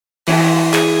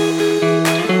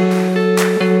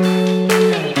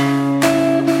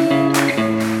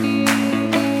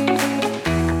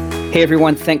Hey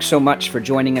everyone, thanks so much for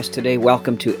joining us today.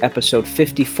 Welcome to episode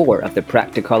 54 of the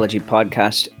Practicology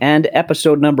Podcast and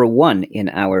episode number 1 in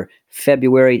our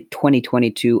February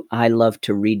 2022 I Love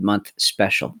to Read Month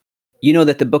special. You know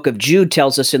that the book of Jude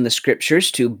tells us in the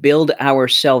scriptures to build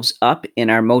ourselves up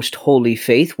in our most holy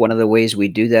faith. One of the ways we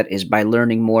do that is by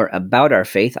learning more about our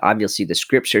faith. Obviously, the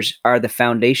scriptures are the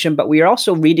foundation, but we are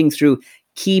also reading through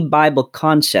key Bible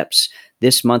concepts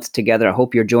this month together. I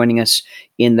hope you're joining us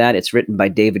in that. It's written by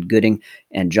David Gooding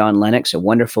and John Lennox, a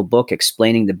wonderful book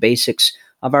explaining the basics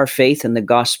of our faith and the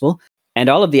gospel. And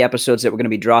all of the episodes that we're going to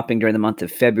be dropping during the month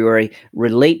of February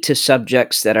relate to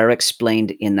subjects that are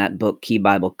explained in that book, Key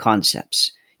Bible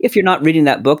Concepts. If you're not reading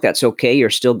that book, that's okay. You're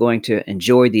still going to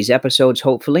enjoy these episodes,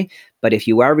 hopefully. But if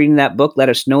you are reading that book, let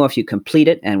us know if you complete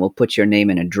it, and we'll put your name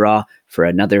in a draw for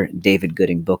another David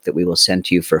Gooding book that we will send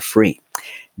to you for free.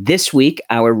 This week,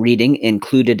 our reading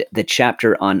included the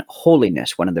chapter on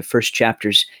holiness, one of the first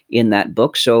chapters in that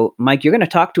book. So, Mike, you're going to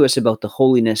talk to us about the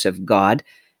holiness of God.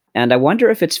 And I wonder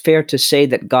if it's fair to say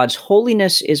that God's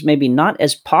holiness is maybe not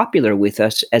as popular with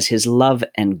us as his love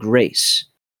and grace.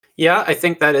 Yeah, I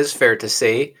think that is fair to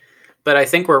say, but I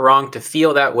think we're wrong to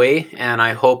feel that way, and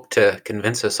I hope to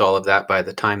convince us all of that by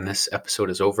the time this episode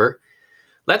is over.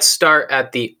 Let's start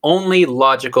at the only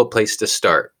logical place to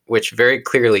start, which very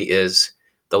clearly is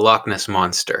the Loch Ness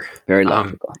Monster. Very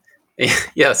logical.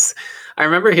 Yes, I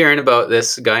remember hearing about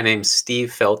this guy named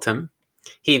Steve Feltham.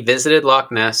 He visited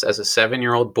Loch Ness as a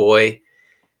 7-year-old boy,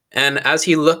 and as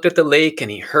he looked at the lake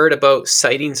and he heard about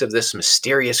sightings of this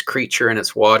mysterious creature in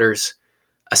its waters,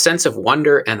 a sense of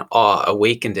wonder and awe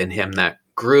awakened in him that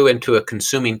grew into a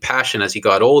consuming passion as he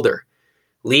got older,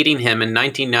 leading him in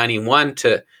 1991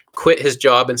 to quit his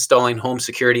job installing home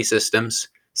security systems,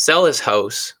 sell his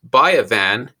house, buy a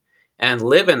van, and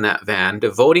live in that van,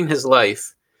 devoting his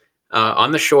life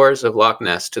on the shores of Loch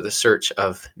Ness to the search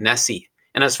of Nessie.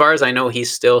 And as far as I know,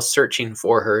 he's still searching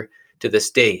for her to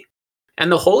this day. And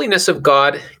the holiness of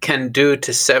God can do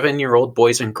to 7-year-old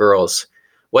boys and girls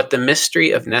what the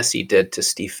mystery of Nessie did to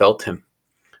Steve Feltham.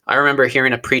 I remember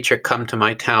hearing a preacher come to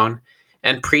my town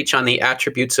and preach on the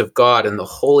attributes of God and the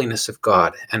holiness of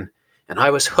God, and I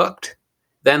was hooked.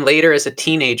 Then later, as a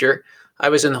teenager, I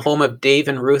was in the home of Dave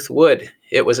and Ruth Wood.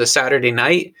 It was a Saturday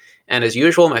night, and as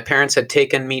usual, my parents had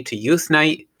taken me to youth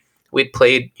night. We'd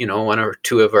played, one or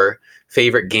two of our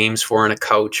favorite games, Four on a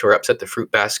Couch or Upset the Fruit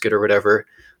Basket or whatever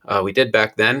we did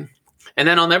back then. And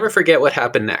then I'll never forget what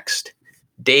happened next.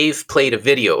 Dave played a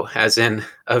video, as in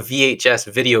a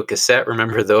VHS video cassette.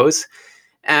 Remember those?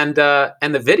 And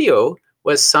the video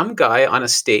was some guy on a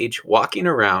stage walking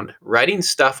around, writing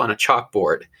stuff on a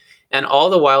chalkboard, and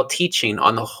all the while teaching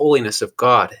on the holiness of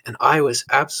God. And I was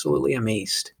absolutely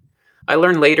amazed. I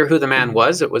learned later who the man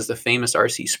was. It was the famous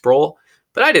R.C. Sproul,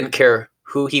 but I didn't care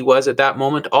who he was at that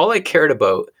moment. All I cared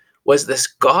about was this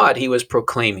God he was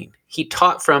proclaiming. He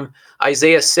taught from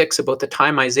Isaiah 6 about the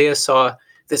time Isaiah saw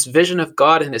this vision of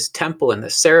God in his temple and the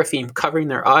seraphim covering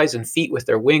their eyes and feet with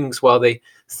their wings while they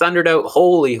thundered out,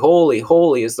 "Holy, holy,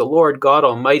 holy is the Lord God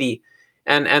Almighty."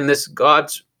 And this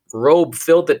God's robe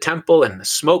filled the temple and the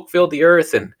smoke filled the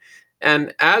earth.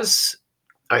 And as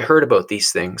I heard about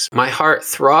these things, my heart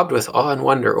throbbed with awe and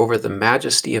wonder over the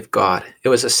majesty of God. It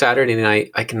was a Saturday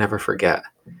night I can never forget.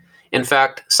 In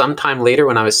fact, sometime later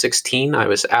when I was 16, I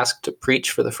was asked to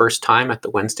preach for the first time at the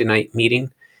Wednesday night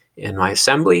meeting in my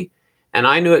assembly. And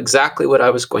I knew exactly what I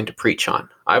was going to preach on.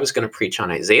 I was going to preach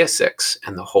on Isaiah 6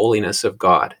 and the holiness of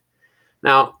God.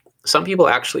 Now, some people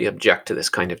actually object to this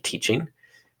kind of teaching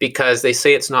because they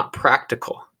say it's not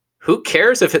practical. Who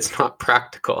cares if it's not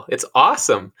practical? It's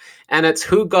awesome. And it's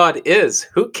who God is.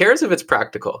 Who cares if it's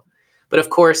practical? But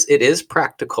of course, it is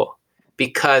practical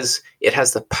because it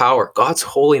has the power. God's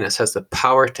holiness has the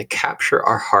power to capture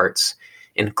our hearts,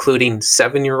 including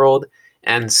 7-year-old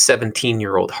and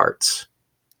 17-year-old hearts.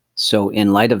 So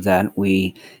in light of that,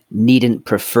 we needn't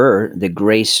prefer the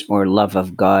grace or love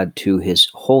of God to his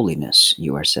holiness,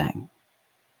 you are saying.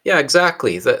 Yeah,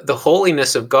 exactly. The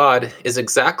holiness of God is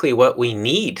exactly what we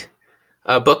need.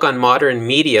 A book on modern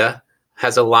media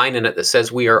has a line in it that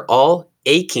says, "We are all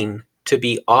aching to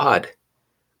be odd."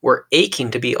 We're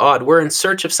aching to be odd. We're in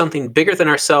search of something bigger than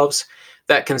ourselves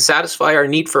that can satisfy our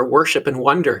need for worship and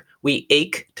wonder. We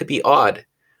ache to be odd,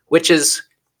 which is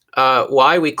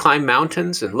why we climb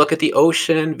mountains and look at the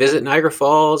ocean, visit Niagara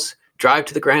Falls, drive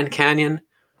to the Grand Canyon.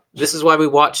 This is why we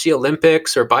watch the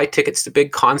Olympics or buy tickets to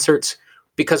big concerts,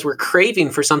 because we're craving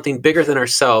for something bigger than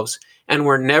ourselves, and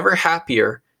we're never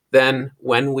happier than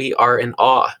when we are in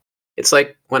awe. It's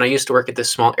like when I used to work at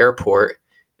this small airport,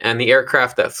 and the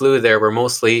aircraft that flew there were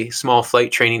mostly small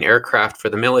flight training aircraft for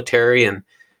the military, and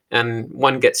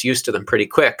one gets used to them pretty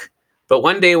quick. But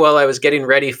one day while I was getting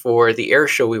ready for the air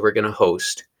show we were going to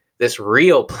host, this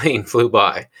real plane flew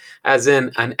by, as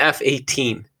in an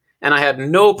F-18, and I had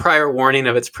no prior warning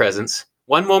of its presence.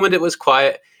 One moment it was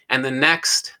quiet, and the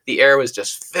next, the air was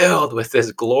just filled with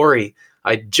this glory.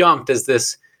 I jumped as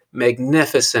this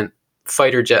magnificent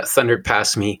fighter jet thundered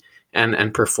past me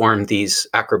and performed these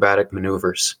acrobatic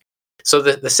maneuvers. So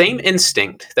the same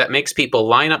instinct that makes people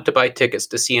line up to buy tickets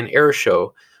to see an air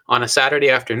show on a Saturday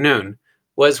afternoon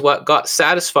was what got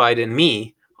satisfied in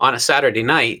me on a Saturday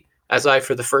night as I,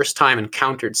 for the first time,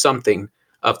 encountered something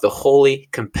of the holy,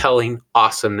 compelling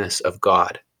awesomeness of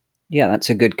God. Yeah, that's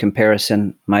a good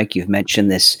comparison, Mike. You've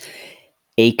mentioned this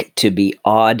ache to be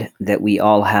awed that we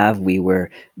all have. We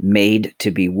were made to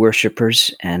be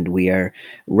worshipers, and we are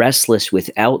restless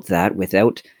without that,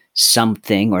 without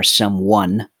something or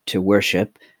someone to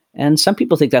worship. And some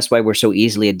people think that's why we're so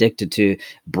easily addicted to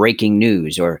breaking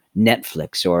news or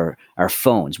Netflix or our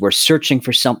phones. We're searching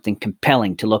for something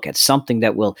compelling to look at, something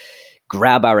that will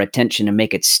grab our attention and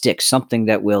make it stick, something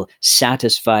that will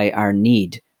satisfy our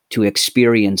need to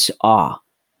experience awe.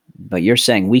 But you're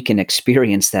saying we can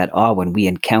experience that awe when we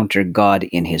encounter God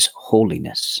in his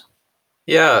holiness.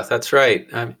 Yeah, that's right.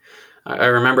 I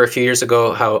remember a few years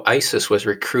ago how ISIS was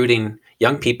recruiting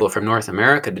young people from North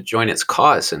America to join its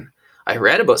cause. And I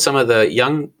read about some of the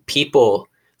young people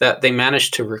that they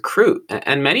managed to recruit.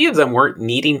 And many of them weren't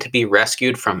needing to be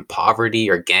rescued from poverty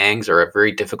or gangs or a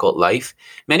very difficult life.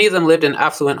 Many of them lived in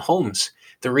affluent homes.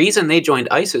 The reason they joined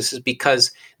ISIS is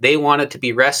because they wanted to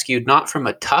be rescued not from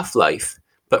a tough life,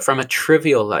 but from a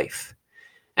trivial life.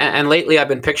 And lately I've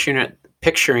been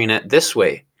picturing it this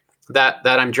way, that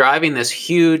I'm driving this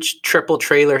huge triple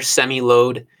trailer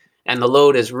semi-load, and the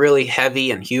load is really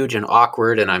heavy and huge and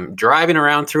awkward, and I'm driving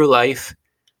around through life,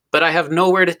 but I have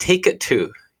nowhere to take it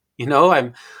to. You know,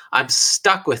 I'm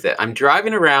stuck with it. I'm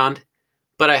driving around,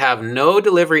 but I have no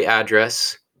delivery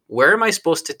address. Where am I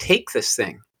supposed to take this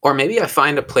thing? Or maybe I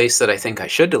find a place that I think I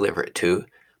should deliver it to,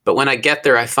 but when I get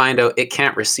there, I find out it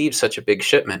can't receive such a big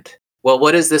shipment. Well,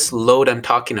 what is this load I'm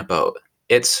talking about?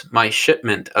 It's my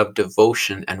shipment of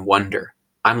devotion and wonder.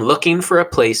 I'm looking for a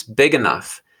place big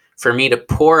enough for me to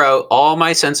pour out all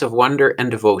my sense of wonder and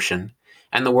devotion.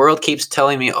 And the world keeps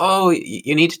telling me, oh,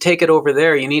 you need to take it over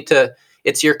there. You need to,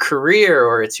 it's your career,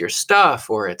 or it's your stuff,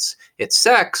 or it's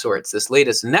sex, or it's this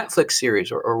latest Netflix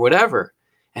series, or whatever.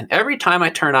 And every time I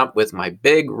turn up with my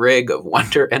big rig of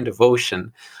wonder and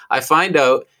devotion, I find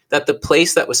out that the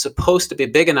place that was supposed to be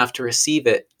big enough to receive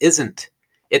it isn't.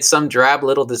 It's some drab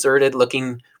little deserted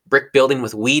looking brick building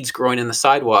with weeds growing in the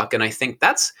sidewalk. And I think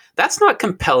that's not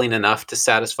compelling enough to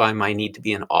satisfy my need to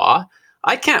be in awe.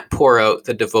 I can't pour out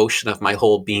the devotion of my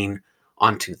whole being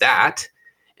onto that.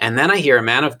 And then I hear a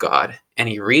man of God, and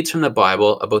he reads from the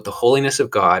Bible about the holiness of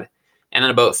God. And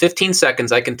in about 15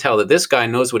 seconds, I can tell that this guy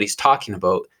knows what he's talking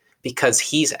about, because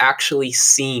he's actually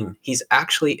seen, he's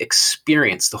actually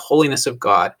experienced the holiness of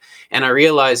God. And I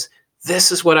realize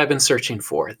this is what I've been searching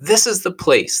for. This is the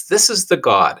place, this is the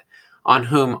God on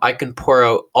whom I can pour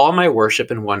out all my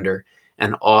worship and wonder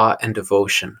and awe and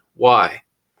devotion. Why?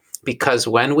 Because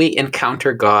when we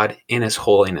encounter God in his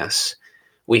holiness,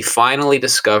 we finally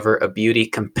discover a beauty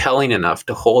compelling enough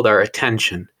to hold our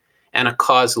attention, and a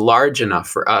cause large enough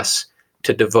for us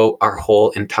to devote our whole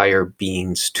entire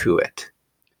beings to it.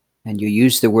 And you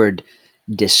use the word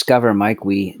discover, Mike.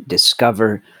 We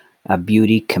discover a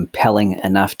beauty compelling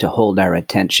enough to hold our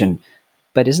attention.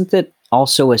 But isn't it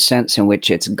also a sense in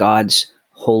which it's God's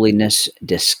holiness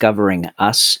discovering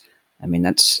us? I mean,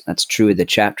 that's true of the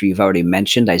chapter you've already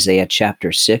mentioned, Isaiah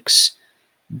chapter 6.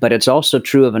 But it's also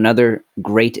true of another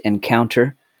great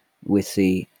encounter with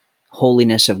the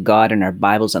holiness of God in our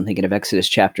Bibles. I'm thinking of Exodus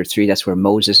chapter 3. That's where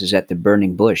Moses is at the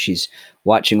burning bush. He's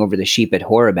watching over the sheep at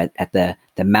Horeb at the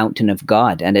mountain of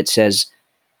God. And it says,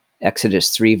 Exodus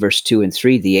 3, verse 2 and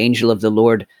 3, the angel of the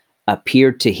Lord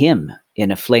appeared to him in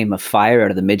a flame of fire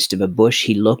out of the midst of a bush.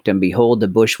 He looked, and behold, the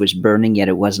bush was burning, yet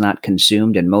it was not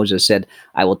consumed. And Moses said,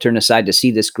 I will turn aside to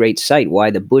see this great sight, why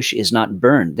the bush is not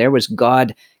burned. There was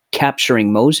God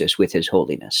capturing Moses with his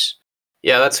holiness.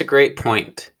 Yeah, that's a great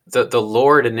point. The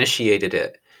Lord initiated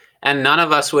it. And none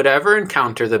of us would ever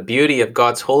encounter the beauty of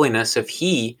God's holiness if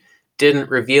he didn't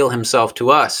reveal himself to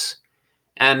us.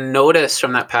 And notice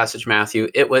from that passage, Matthew,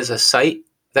 it was a sight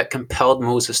that compelled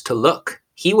Moses to look.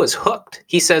 He was hooked.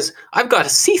 He says, I've got to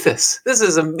see this. This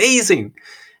is amazing.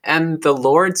 And the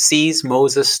Lord sees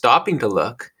Moses stopping to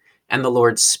look, and the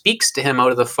Lord speaks to him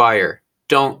out of the fire.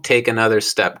 Don't take another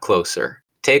step closer.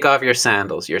 Take off your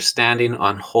sandals. You're standing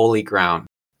on holy ground.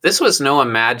 This was no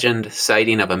imagined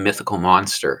sighting of a mythical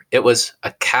monster. It was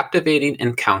a captivating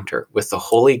encounter with the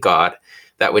holy God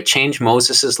that would change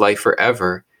Moses' life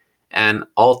forever and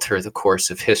alter the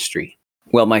course of history.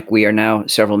 Well, Mike, we are now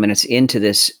several minutes into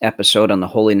this episode on the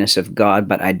holiness of God,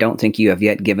 but I don't think you have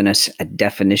yet given us a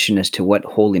definition as to what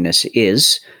holiness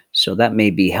is. So that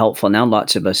may be helpful. Now,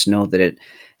 lots of us know that it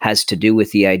has to do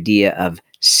with the idea of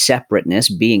separateness,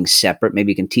 being separate.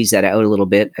 Maybe you can tease that out a little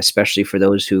bit, especially for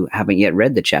those who haven't yet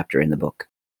read the chapter in the book.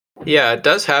 Yeah, it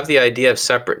does have the idea of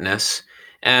separateness.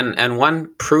 And one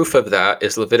proof of that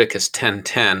is Leviticus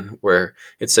 10:10, where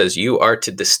it says, "You are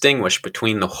to distinguish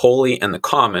between the holy and the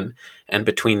common, and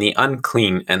between the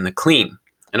unclean and the clean."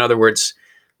 In other words,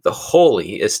 the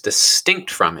holy is distinct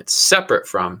from, it's separate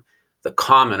from the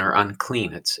common or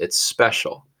unclean. It's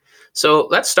special. So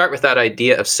let's start with that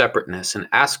idea of separateness and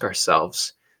ask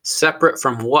ourselves, separate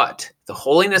from what? The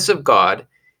holiness of God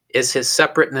is his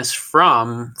separateness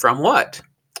from what?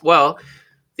 Well,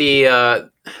 the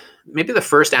maybe the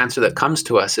first answer that comes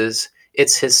to us is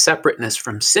it's his separateness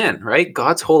from sin, right?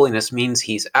 God's holiness means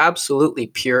he's absolutely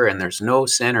pure and there's no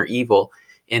sin or evil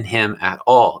in him at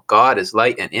all. God is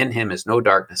light and in him is no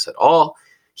darkness at all.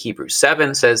 Hebrews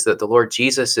 7 says that the Lord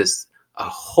Jesus is a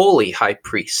holy high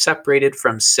priest, separated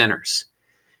from sinners.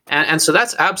 And so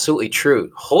that's absolutely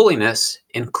true. Holiness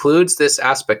includes this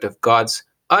aspect of God's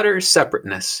utter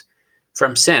separateness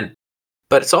from sin.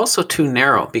 But it's also too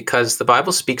narrow because the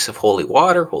Bible speaks of holy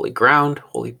water, holy ground,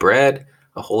 holy bread,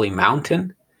 a holy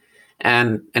mountain.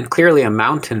 And clearly a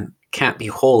mountain can't be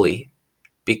holy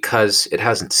because it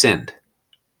hasn't sinned.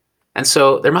 And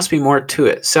so there must be more to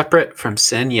it. Separate from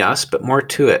sin, yes, but more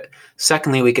to it.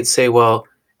 Secondly, we could say, well,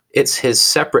 it's his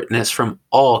separateness from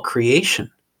all creation.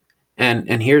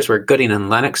 And here's where Gooding and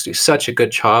Lennox do such a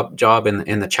good job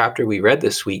in the chapter we read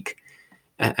this week.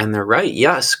 And they're right.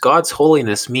 Yes, God's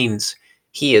holiness means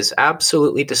he is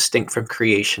absolutely distinct from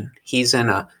creation. He's in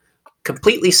a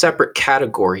completely separate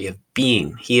category of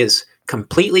being. He is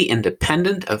completely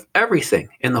independent of everything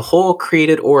in the whole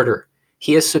created order.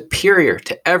 He is superior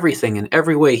to everything in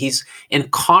every way. He's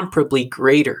incomparably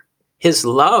greater. His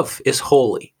love is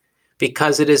holy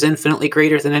because it is infinitely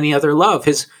greater than any other love.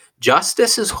 His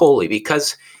justice is holy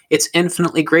because it's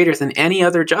infinitely greater than any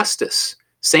other justice.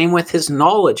 Same with his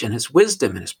knowledge and his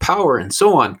wisdom and his power and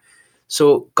so on.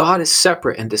 So God is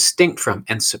separate and distinct from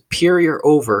and superior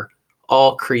over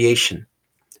all creation.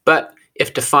 But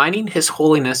if defining his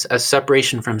holiness as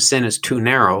separation from sin is too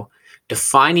narrow,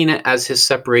 defining it as his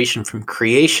separation from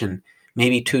creation may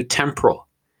be too temporal,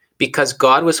 because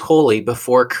God was holy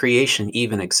before creation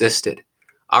even existed.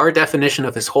 Our definition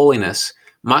of his holiness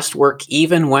must work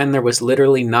even when there was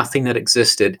literally nothing that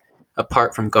existed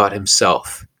apart from God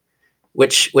himself,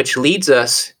 which leads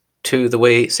us to the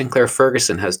way Sinclair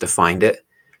Ferguson has defined it.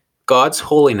 God's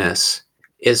holiness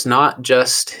is not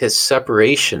just his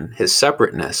separation, his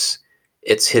separateness,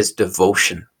 it's his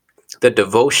devotion. The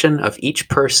devotion of each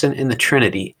person in the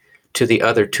Trinity to the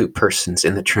other two persons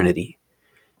in the Trinity.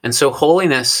 And so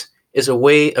holiness is a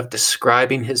way of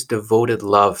describing his devoted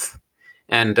love.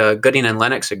 And Gooding and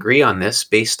Lennox agree on this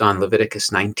based on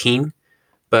Leviticus 19.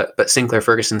 But Sinclair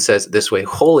Ferguson says it this way: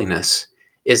 holiness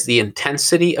is the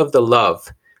intensity of the love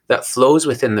that flows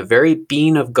within the very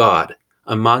being of God,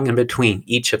 among and between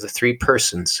each of the three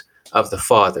persons of the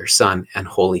Father, Son, and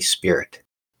Holy Spirit.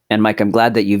 And Mike, I'm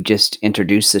glad that you've just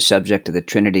introduced the subject of the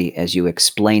Trinity as you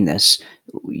explain this.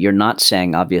 You're not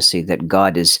saying, obviously, that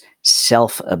God is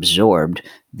self-absorbed.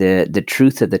 The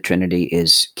truth of the Trinity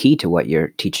is key to what you're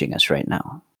teaching us right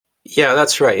now. Yeah,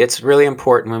 that's right. It's really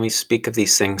important when we speak of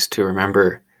these things to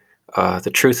remember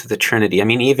the truth of the Trinity. I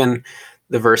mean, even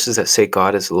the verses that say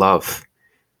God is love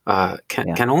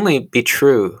can only be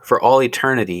true for all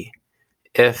eternity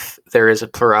if there is a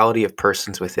plurality of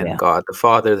persons within God, the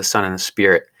Father, the Son, and the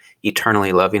Spirit,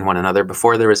 eternally loving one another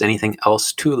before there was anything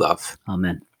else to love.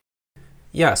 Amen.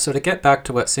 Yeah, so to get back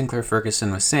to what Sinclair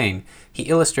Ferguson was saying, he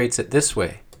illustrates it this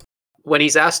way. When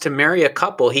he's asked to marry a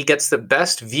couple, he gets the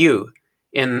best view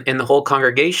in the whole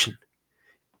congregation.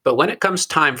 But when it comes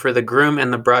time for the groom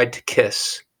and the bride to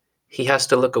kiss, he has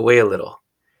to look away a little.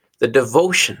 The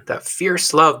devotion, that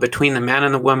fierce love between the man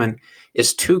and the woman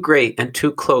is too great and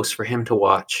too close for him to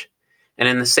watch. And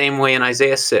in the same way in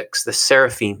Isaiah 6, the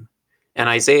seraphim and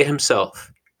Isaiah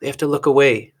himself, they have to look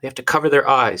away. They have to cover their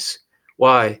eyes.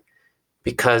 Why?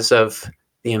 Because of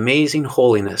the amazing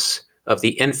holiness of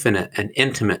the infinite and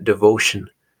intimate devotion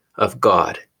of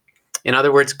God. In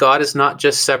other words, God is not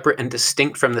just separate and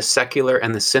distinct from the secular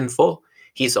and the sinful.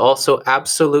 He's also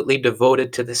absolutely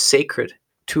devoted to the sacred,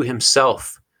 to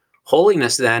himself.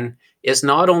 Holiness, then, is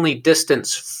not only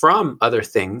distance from other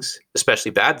things,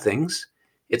 especially bad things,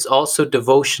 it's also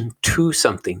devotion to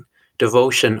something,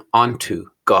 devotion unto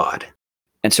God.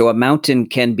 And so a mountain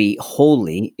can be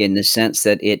holy in the sense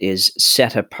that it is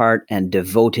set apart and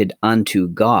devoted unto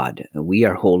God. We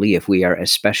are holy if we are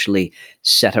especially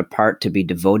set apart to be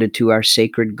devoted to our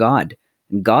sacred God.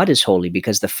 And God is holy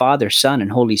because the Father, Son,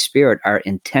 and Holy Spirit are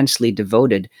intensely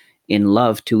devoted in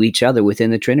love to each other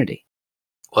within the Trinity.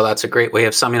 Well, that's a great way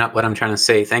of summing up what I'm trying to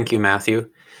say. Thank you, Matthew.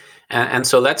 And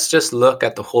so let's just look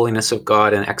at the holiness of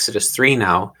God in Exodus 3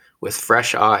 now with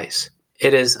fresh eyes.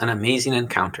 It is an amazing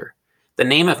encounter. The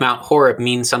name of Mount Horeb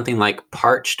means something like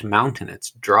parched mountain.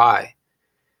 It's dry.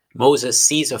 Moses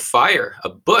sees a fire, a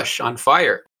bush on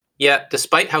fire. Yet,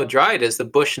 despite how dry it is, the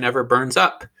bush never burns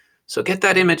up. So get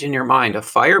that image in your mind, a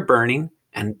fire burning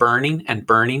and burning and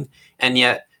burning, and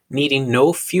yet needing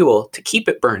no fuel to keep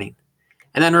it burning.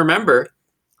 And then remember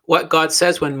what God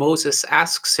says when Moses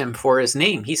asks him for his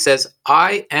name. He says,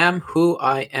 I am who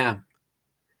I am.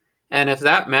 And if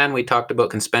that man we talked about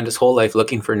can spend his whole life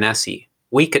looking for Nessie,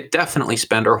 we could definitely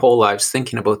spend our whole lives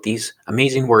thinking about these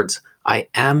amazing words. I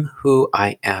am who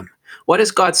I am. What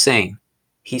is God saying?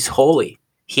 He's holy.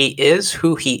 He is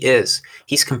who he is.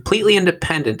 He's completely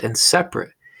independent and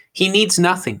separate. He needs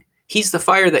nothing. He's the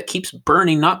fire that keeps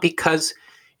burning, not because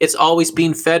it's always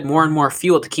being fed more and more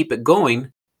fuel to keep it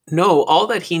going. No, all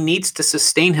that he needs to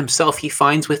sustain himself, he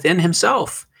finds within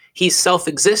himself. He's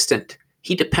self-existent.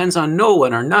 He depends on no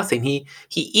one or nothing. He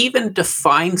even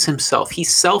defines himself.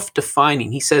 He's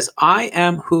self-defining. He says, I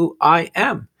am who I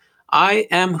am. I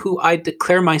am who I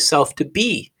declare myself to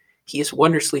be. He is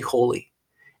wondrously holy.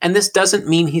 And this doesn't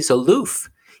mean he's aloof.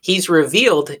 He's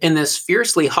revealed in this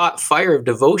fiercely hot fire of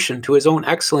devotion to his own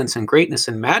excellence and greatness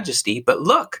and majesty. But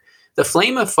look, the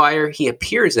flame of fire he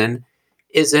appears in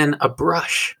is in a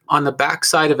brush on the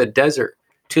backside of a desert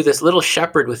to this little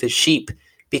shepherd with his sheep,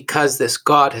 because this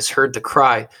God has heard the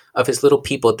cry of his little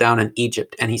people down in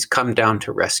Egypt, and he's come down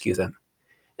to rescue them.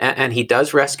 And he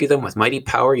does rescue them with mighty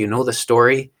power. You know the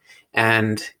story.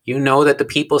 And you know that the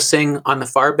people sing on the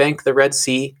far bank of the Red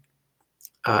Sea.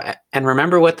 And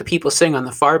remember what the people sing on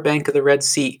the far bank of the Red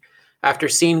Sea. After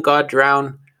seeing God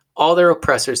drown all their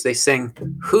oppressors, they sing,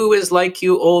 who is like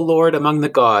you, O Lord, among the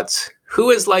gods? Who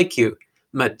is like you?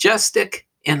 Majestic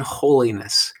in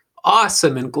holiness,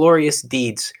 awesome in glorious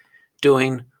deeds,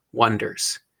 doing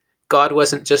wonders. God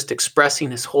wasn't just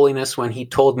expressing his holiness when he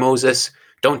told Moses,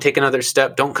 don't take another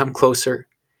step, don't come closer.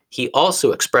 He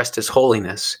also expressed his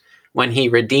holiness when he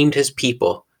redeemed his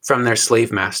people from their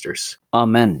slave masters.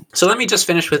 Amen. So let me just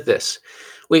finish with this.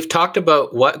 We've talked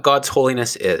about what God's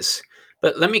holiness is,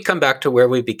 but let me come back to where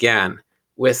we began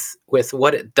with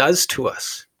what it does to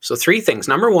us. So 3 things.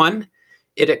 Number 1,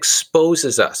 it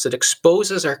exposes us. It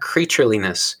exposes our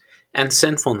creatureliness and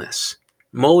sinfulness.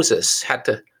 Moses had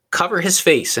to cover his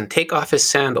face and take off his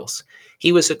sandals.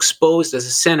 He was exposed as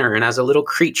a sinner and as a little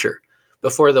creature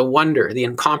before the wonder, the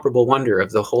incomparable wonder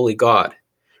of the holy God.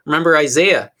 Remember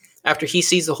Isaiah, after he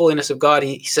sees the holiness of God,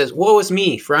 he says, woe is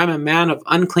me, for I'm a man of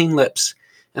unclean lips,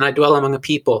 and I dwell among a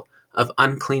people of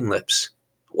unclean lips.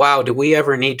 Wow, do we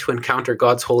ever need to encounter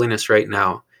God's holiness right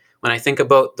now? When I think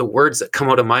about the words that come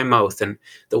out of my mouth and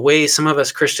the way some of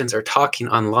us Christians are talking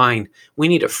online, we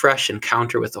need a fresh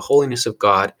encounter with the holiness of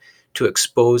God to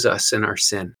expose us in our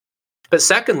sin. But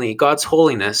secondly, God's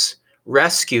holiness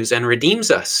rescues and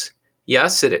redeems us.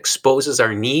 Yes, it exposes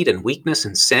our need and weakness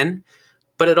and sin,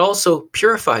 but it also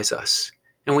purifies us.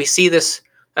 And we see this,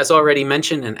 as already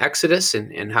mentioned, in Exodus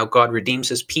and how God redeems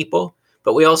his people.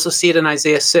 But we also see it in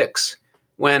Isaiah 6,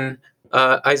 when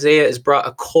Isaiah is brought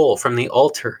a coal from the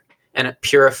altar, and it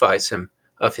purifies him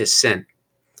of his sin.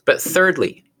 But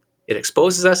thirdly, it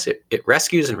exposes us, it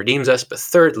rescues and redeems us. But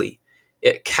thirdly,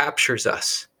 it captures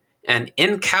us. And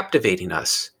in captivating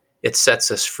us, it sets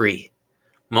us free.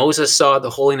 Moses saw the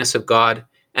holiness of God,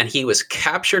 and he was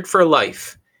captured for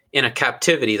life in a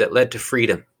captivity that led to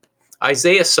freedom.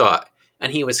 Isaiah saw it,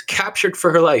 and he was captured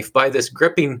for her life by this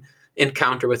gripping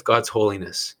encounter with God's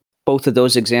holiness. Both of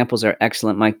those examples are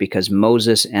excellent, Mike, because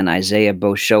Moses and Isaiah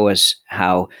both show us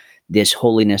how this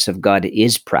holiness of God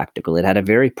is practical. It had a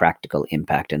very practical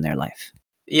impact in their life.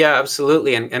 Yeah,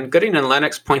 absolutely. And Gooding and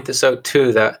Lennox point this out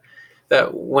too, that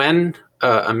when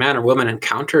a man or woman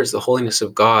encounters the holiness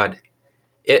of God,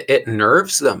 it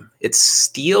nerves them, it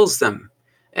steels them,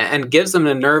 and gives them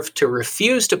the nerve to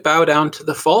refuse to bow down to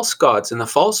the false gods and the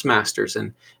false masters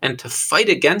and to fight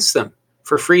against them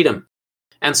for freedom.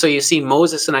 And so you see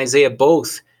Moses and Isaiah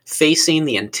both facing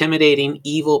the intimidating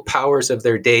evil powers of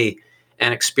their day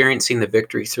and experiencing the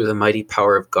victory through the mighty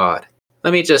power of God.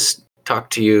 Let me just talk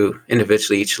to you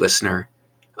individually, each listener.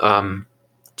 Do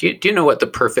you know what the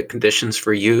perfect conditions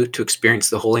for you to experience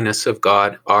the holiness of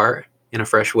God are in a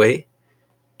fresh way?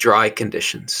 Dry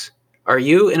conditions. Are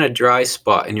you in a dry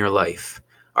spot in your life?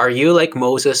 Are you like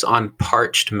Moses on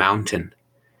parched mountain?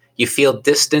 You feel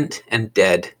distant and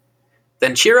dead.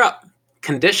 Then cheer up.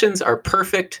 Conditions are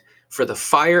perfect for the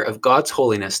fire of God's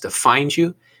holiness to find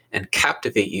you and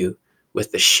captivate you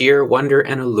with the sheer wonder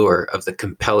and allure of the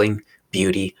compelling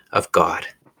beauty of God.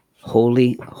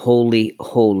 Holy, holy,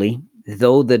 holy,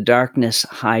 though the darkness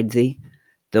hide thee,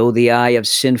 though the eye of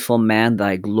sinful man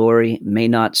thy glory may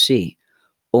not see,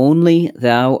 only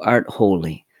thou art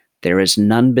holy. There is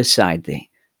none beside thee,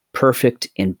 perfect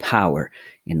in power,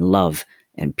 in love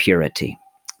and purity.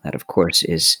 That, of course,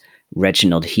 is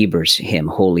Reginald Heber's hymn,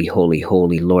 Holy, Holy,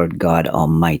 Holy, Lord God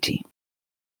Almighty.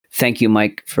 Thank you,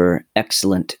 Mike, for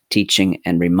excellent teaching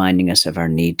and reminding us of our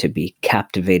need to be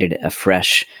captivated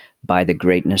afresh by the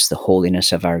greatness, the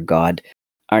holiness of our God.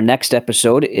 Our next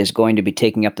episode is going to be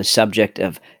taking up the subject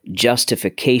of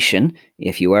justification.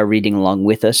 If you are reading along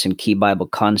with us in Key Bible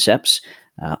Concepts,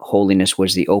 holiness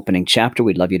was the opening chapter.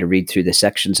 We'd love you to read through the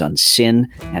sections on sin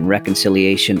and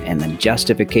reconciliation and then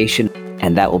justification.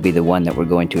 And that will be the one that we're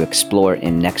going to explore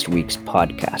in next week's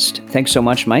podcast. Thanks so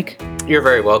much, Mike. You're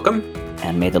very welcome.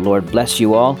 And may the Lord bless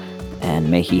you all, and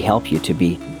may he help you to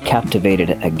be captivated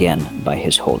again by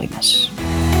his holiness.